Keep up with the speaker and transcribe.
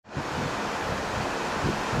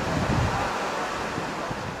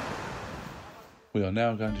We are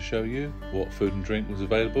now going to show you what food and drink was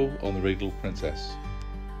available on the Regal Princess.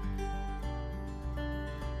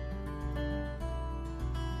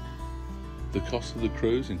 The cost of the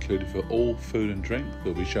cruise included for all food and drink that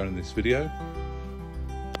will be shown in this video.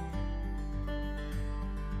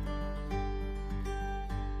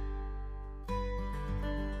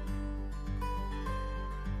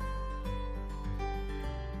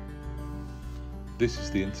 This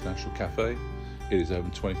is the International Cafe. It is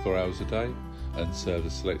open 24 hours a day and serves a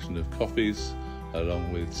selection of coffees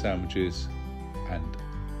along with sandwiches and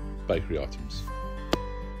bakery items.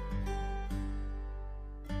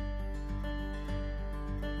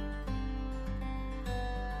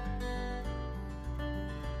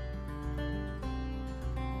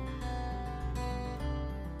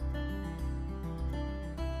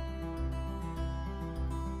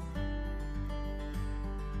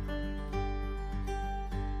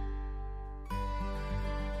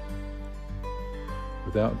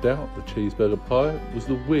 Without doubt, the cheeseburger pie was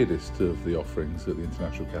the weirdest of the offerings at the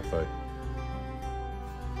International Cafe.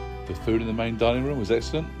 The food in the main dining room was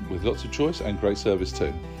excellent, with lots of choice and great service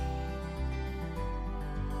too.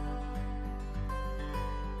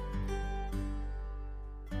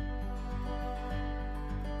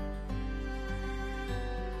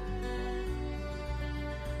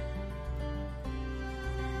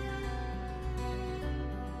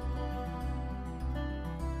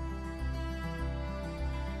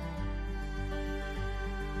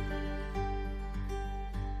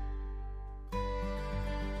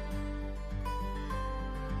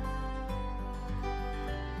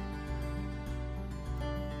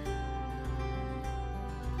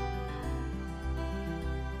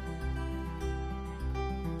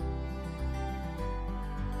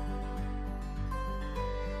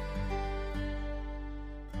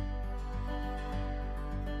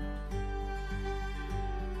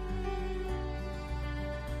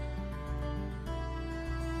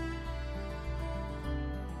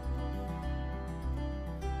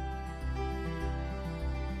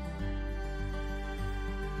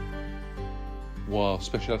 While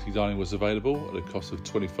specialty dining was available at a cost of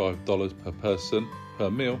 $25 per person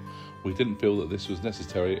per meal, we didn't feel that this was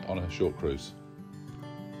necessary on a short cruise.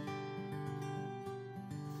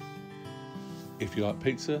 If you like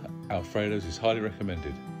pizza, Alfredo's is highly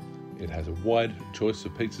recommended. It has a wide choice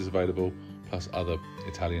of pizzas available, plus other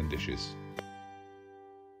Italian dishes.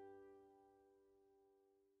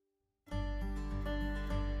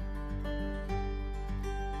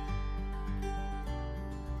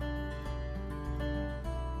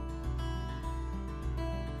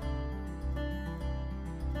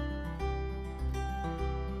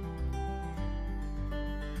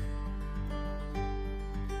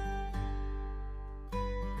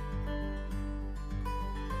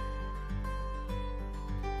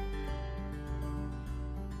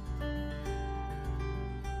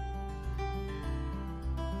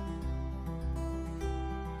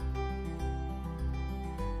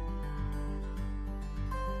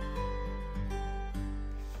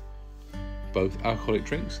 Both alcoholic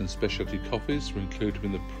drinks and specialty coffees were included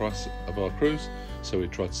in the price of our cruise, so we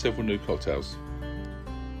tried several new cocktails.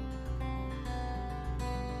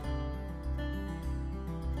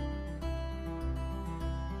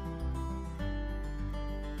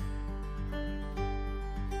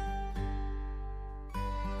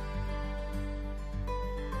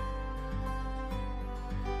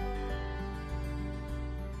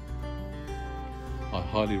 I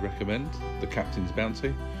highly recommend the Captain's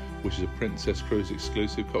Bounty, which is a Princess Cruise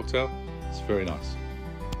exclusive cocktail. It's very nice.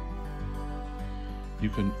 You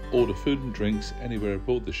can order food and drinks anywhere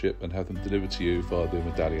aboard the ship and have them delivered to you via the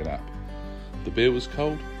Medallion app. The beer was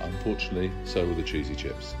cold, unfortunately, so were the cheesy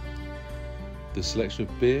chips. The selection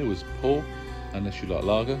of beer was poor, unless you like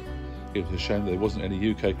lager. It was a shame that there wasn't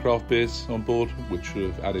any UK craft beers on board, which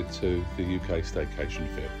would have added to the UK staycation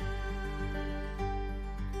feel.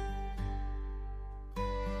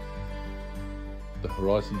 The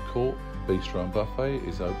Horizon Court Bistro and Buffet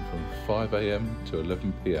is open from 5 AM to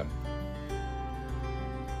 11 PM.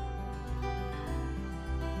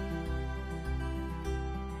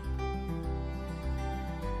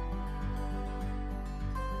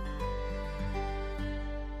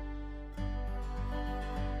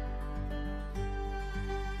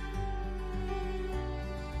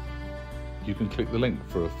 You can click the link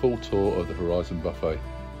for a full tour of the Horizon Buffet.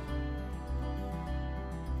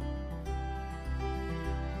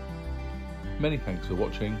 Many thanks for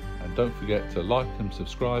watching, and don't forget to like and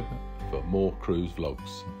subscribe for more cruise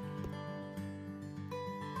vlogs.